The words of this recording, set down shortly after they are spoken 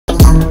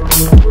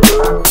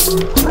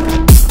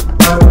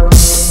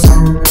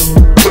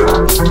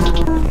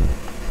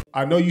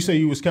I know you say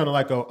you was kind of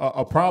like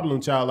a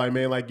problem child, like,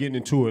 man, like getting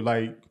into it.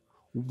 Like,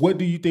 what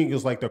do you think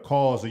is like the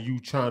cause of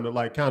you trying to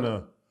like kind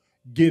of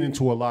get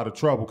into a lot of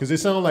trouble? Because it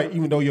sounded like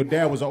even though your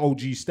dad was an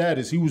OG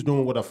status, he was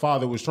doing what a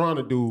father was trying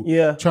to do,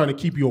 trying to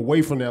keep you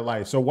away from that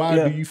life. So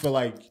why do you feel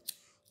like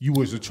you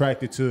was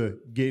attracted to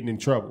getting in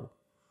trouble?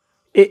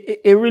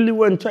 It really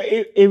wasn't.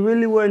 It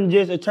really wasn't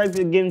just attracted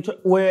to getting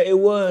where it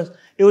was.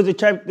 It was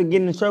attracted to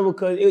getting in trouble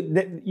because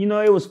you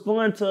know, it was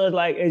fun to us.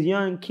 Like as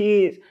young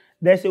kids,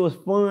 that shit was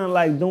fun.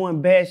 Like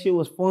doing bad shit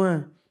was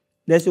fun.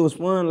 That shit was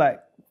fun.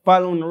 Like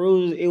following the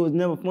rules, it was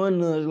never fun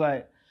to us.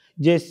 Like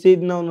just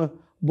sitting on the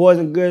Boys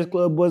and Girls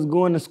Club bus,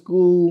 going to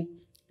school,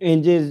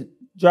 and just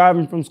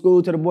driving from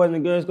school to the Boys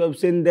and Girls Club,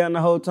 sitting down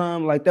the whole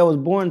time. Like that was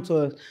boring to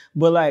us.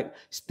 But like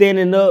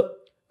standing up,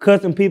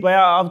 cussing people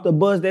out off the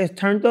bus, that's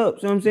turned up.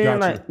 See what I'm saying? Gotcha.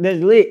 Like, that's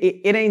lit.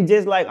 It ain't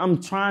just like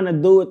I'm trying to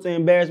do it to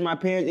embarrass my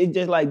parents. It's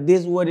just like, this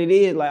is what it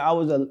is. Like, I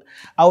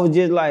was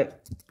just like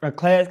a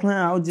class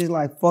clown. I was just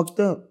like fucked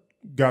up.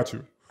 Got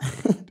you.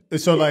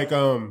 So like,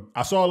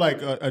 I saw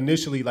like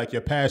initially like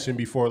your passion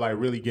before like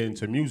really getting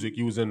to music,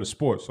 you was into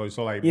sports.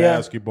 So like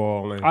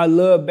basketball. And I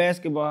love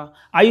basketball.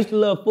 I used to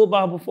love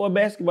football before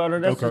basketball.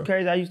 That's what's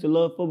crazy. I used to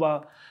love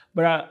football.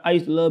 But I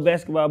used to love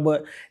basketball.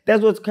 But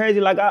that's what's crazy.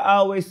 Like, I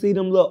always see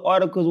them little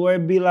articles where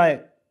it be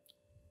like,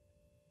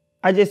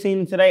 I just seen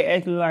them today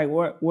actually, like,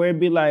 where it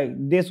be like,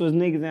 this was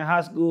niggas in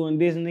high school and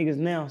this niggas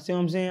now. See what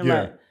I'm saying?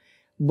 Yeah. Like,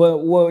 but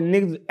what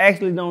niggas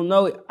actually don't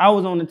know, I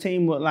was on the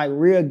team with, like,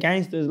 real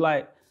gangsters,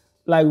 like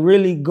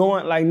really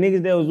going, like,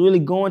 niggas that was really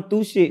going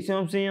through shit. See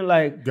what I'm saying?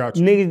 Like,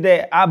 niggas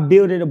that I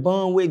built a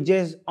bond with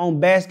just on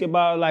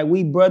basketball. Like,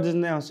 we brothers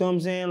now. See what I'm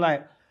saying?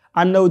 Like,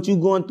 I know what you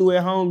going through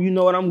at home. You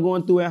know what I'm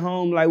going through at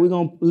home. Like, we're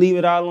going to leave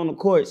it all on the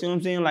court. See what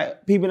I'm saying?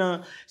 Like, people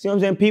don't, see what I'm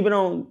saying? People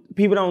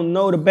don't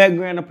know the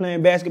background of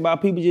playing basketball.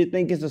 People just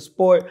think it's a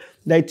sport.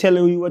 They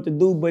telling you what to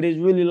do, but it's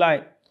really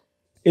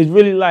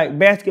like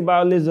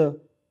basketball is a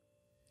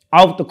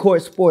off the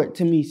court sport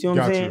to me. See what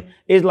I'm saying?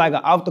 It's like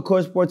an off the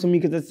court sport to me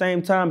because at the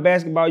same time,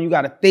 basketball, you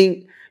got to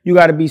think, you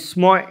got to be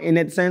smart, and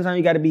at the same time,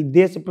 you got to be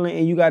disciplined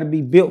and you got to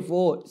be built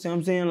for it. See what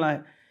I'm saying?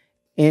 Like,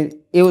 and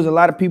it was a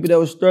lot of people that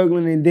was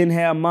struggling and didn't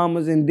have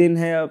mamas and didn't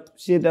have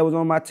shit that was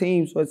on my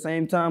team. So at the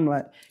same time,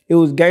 like, it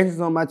was gangsters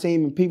on my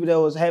team and people that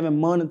was having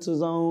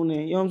monitors on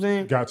and, you know what I'm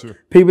saying? Gotcha.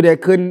 People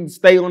that couldn't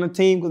stay on the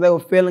team because they were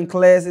failing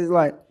classes.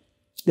 Like,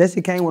 that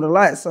shit came with a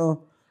lot.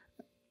 So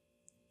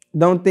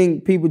don't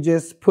think people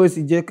just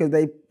pussy just because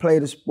they play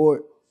the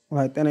sport.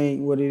 Like, that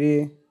ain't what it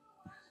is.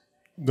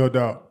 No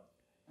doubt.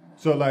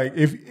 So, like,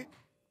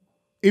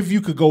 if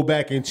you could go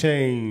back and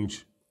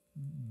change,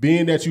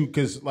 being that you,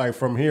 because like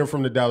from hearing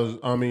from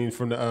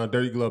the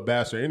Dirty Glove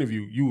Bastard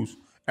interview, you was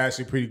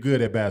actually pretty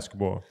good at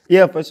basketball.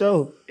 Yeah, for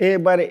sure.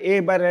 Everybody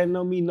that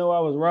know me know I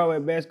was raw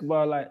at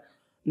basketball. Like,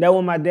 that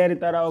what my daddy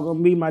thought I was gonna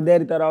be. My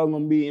daddy thought I was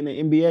gonna be in the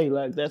NBA.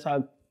 Like, that's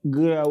how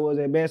good I was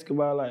at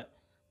basketball. Like,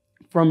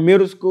 from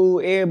middle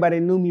school,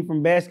 everybody knew me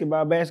from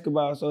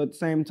basketball. So at the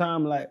same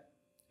time, like,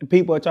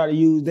 people try to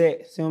use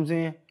that. See what I'm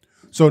saying?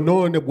 So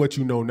knowing that what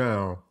you know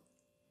now,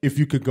 if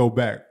you could go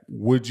back,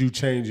 would you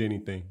change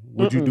anything?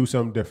 Would you do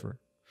something different?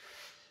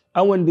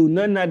 I wouldn't do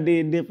nothing I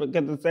did different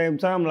because at the same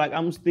time, like,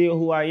 I'm still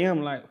who I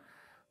am. Like,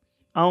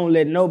 I don't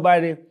let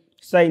nobody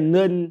say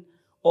nothing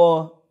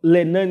or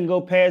let nothing go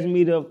past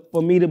me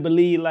for me to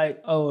believe,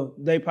 like, oh,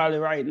 they probably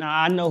right. Now,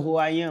 I know who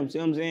I am. See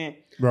what I'm saying?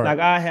 Right. Like,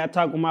 I had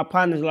talk with my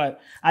partners. Like,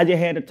 I just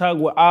had to talk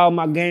with all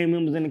my gang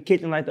members in the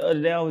kitchen. Like, the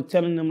other day, I was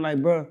telling them,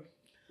 like, bro,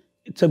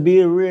 to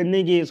be a real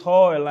nigga is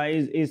hard. Like,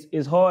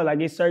 it's hard. Like,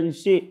 it's certain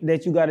shit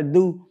that you got to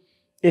do.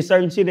 It's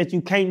certain shit that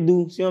you can't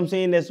do. See what I'm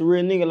saying? That's a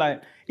real nigga.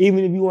 Like,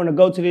 even if you want to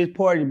go to this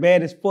party,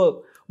 bad as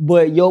fuck,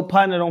 but your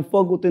partner don't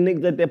fuck with the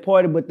niggas at that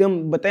party, but they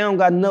don't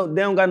got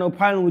no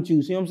problem with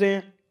you. See what I'm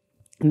saying?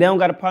 They don't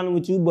got a problem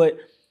with you, but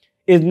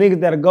it's niggas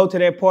that'll go to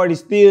that party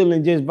still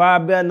and just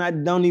vibe out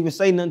and don't even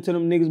say nothing to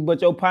them niggas, but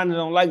your partner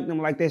don't like them.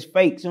 Like, that's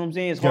fake. See what I'm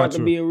saying? It's hard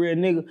to be a real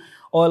nigga.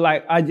 Or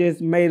like, I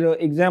just made an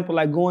example,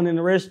 like going in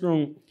the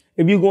restroom.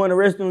 If you go in the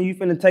restroom, you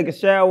finna take a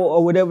shower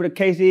or whatever the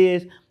case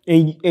is,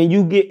 and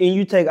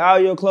you take all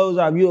your clothes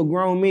off, you a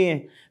grown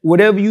man.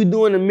 Whatever you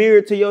do in the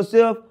mirror to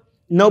yourself,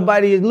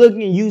 nobody is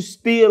looking, you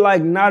still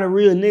like not a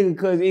real nigga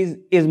because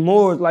it's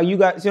more like you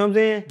got, see what I'm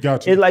saying?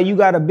 Gotcha. It's like you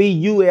gotta be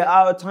you at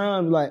all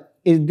times. Like,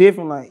 it's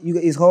different. Like,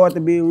 it's hard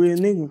to be a real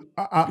nigga.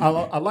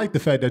 I like the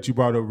fact that you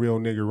brought up real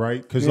nigga,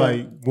 right? Because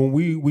like when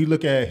we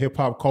look at hip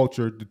hop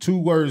culture, the two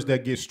words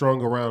that get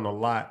strung around a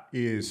lot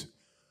is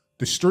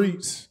the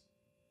streets.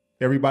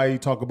 Everybody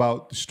talk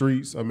about the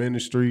streets. I'm in the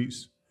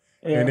streets.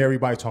 And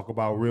everybody talk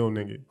about real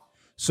nigga.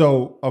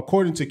 So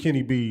according to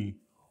Kenny B,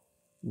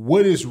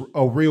 what is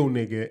a real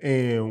nigga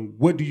and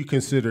what do you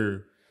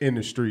consider in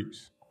the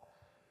streets?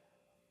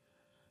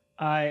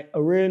 A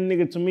real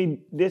nigga to me,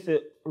 this is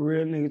a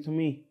real nigga to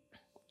me.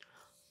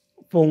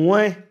 For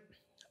one,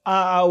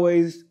 I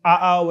always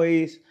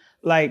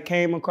like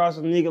came across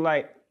a nigga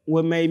like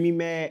what made me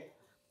mad,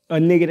 a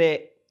nigga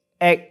that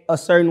act a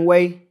certain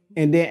way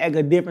and then act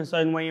a different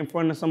certain way in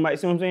front of somebody.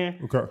 See what I'm saying?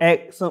 Okay.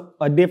 Act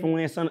a different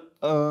way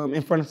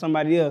in front of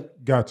somebody else.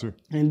 Gotcha.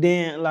 And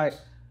then like,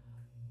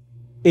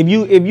 if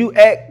you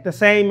act the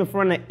same in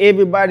front of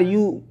everybody,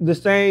 you the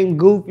same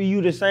goofy,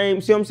 you the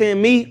same. See what I'm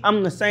saying? Me,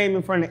 I'm the same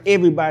in front of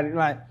everybody.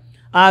 Like,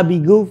 I be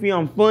goofy,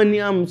 I'm funny.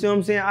 See what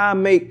I'm saying?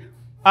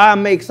 I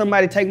make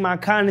somebody take my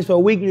kindness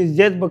for weakness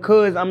just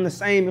because I'm the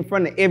same in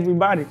front of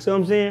everybody. See what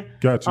I'm saying?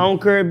 Gotcha. I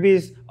don't care if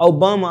it's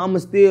Obama, I'ma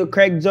still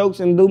crack jokes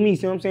and do me.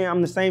 See what I'm saying?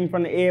 I'm the same in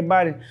front of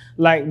everybody.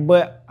 Like,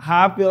 but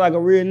how I feel like a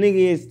real nigga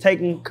is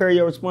taking care of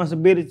your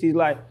responsibilities.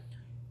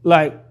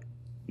 Like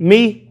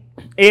me,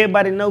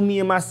 everybody know me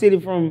in my city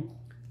from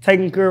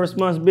taking care of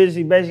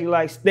responsibility, basically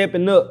like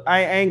stepping up.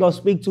 I ain't gonna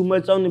speak too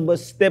much on it, but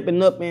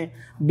stepping up and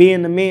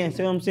being the man.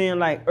 See what I'm saying?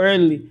 Like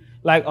early.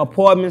 Like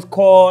apartments,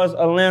 cars,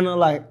 Atlanta,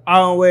 like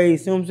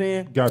always, see what I'm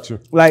saying? Gotcha.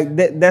 Like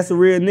that's a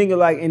real nigga.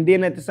 Like, and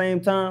then at the same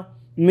time,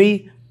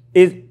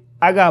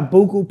 I got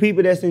buku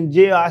people that's in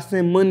jail. I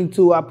send money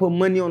to. I put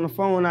money on the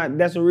phone.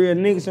 That's a real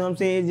nigga. See what I'm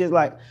saying? It's just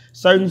like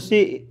certain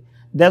shit.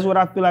 That's what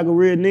I feel like a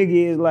real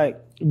nigga is, like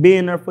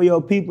being there for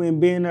your people and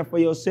being there for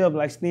yourself,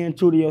 like staying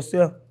true to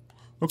yourself.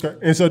 Okay.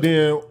 And so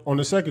then on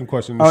the second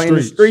question, in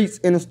the streets,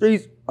 this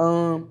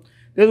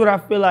is what I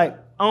feel like.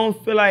 I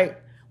don't feel like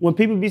when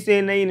people be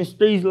saying they in the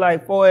streets,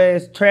 like far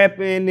as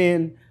trapping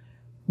and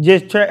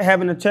just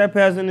having a trap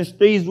house in the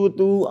streets with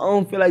you, I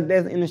don't feel like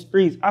that's in the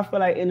streets. I feel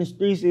like in the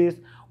streets is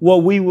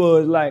what we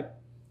was like.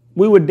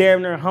 We were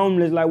damn near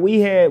homeless. Like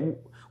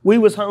we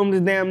was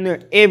homeless damn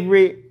near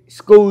every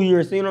school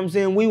year. See what I'm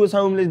saying? We was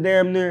homeless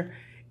damn near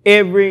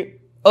every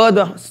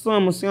other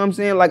summer. See what I'm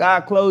saying? Like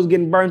our clothes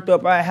getting burnt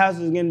up, our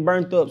houses getting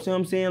burnt up. See what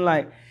I'm saying?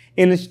 Like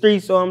in the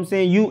streets. So I'm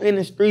saying you in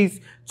the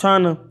streets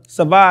trying to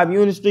survive.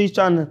 You in the streets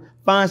trying to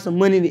find some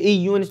money to eat.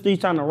 You in the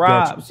streets trying to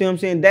rob. Gotcha. See what I'm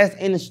saying? That's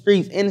in the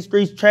streets. In the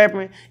streets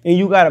trapping, and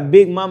you got a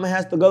big mama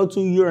has to go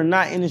to. You're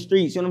not in the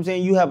streets. See what I'm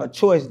saying? You have a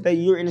choice. That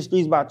you're in the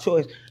streets by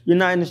choice. You're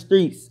not in the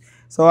streets.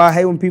 So I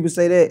hate when people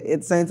say that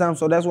at the same time.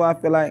 So that's why I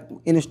feel like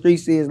in the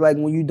streets is like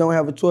when you don't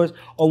have a choice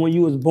or when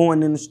you was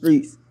born in the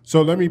streets.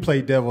 So let me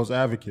play devil's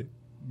advocate.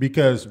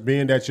 Because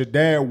being that your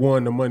dad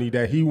won the money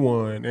that he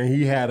won and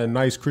he had a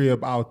nice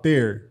crib out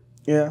there.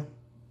 Yeah.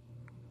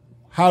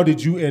 How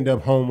did you end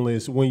up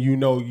homeless when you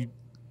know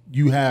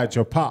you had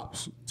your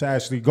pops to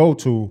actually go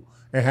to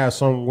and have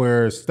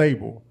somewhere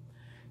stable?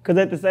 Because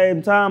at the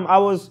same time,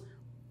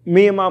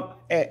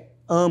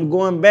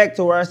 going back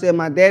to where I said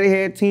my daddy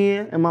had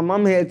 10 and my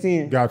mama had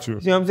 10. Got you.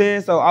 See what I'm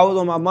saying? So I was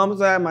on my mama's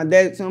side, my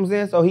dad, see what I'm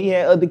saying? So he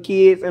had other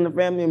kids in the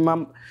family and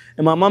my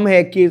mama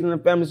had kids in the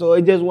family. So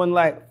it just wasn't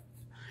like,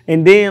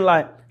 and then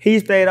like he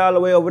stayed all the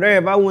way over there.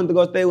 If I wanted to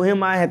go stay with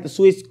him, I had to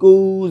switch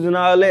schools and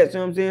all that, see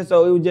what I'm saying?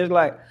 So it was just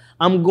like,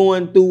 I'm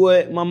going through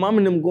what my mom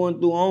and them going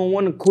through. I don't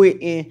want to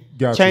quit and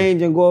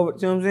change and go over.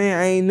 See what I'm saying?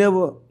 I ain't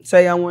never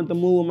say I wanted to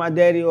move with my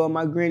daddy or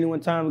my granny when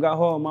times got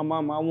hard. My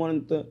mama, I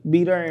wanted to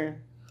be there and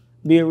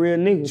be a real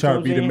nigga. Try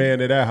to be the man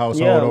of that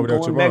household over there.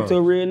 Going back to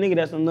a real nigga,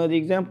 that's another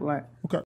example. Like, okay.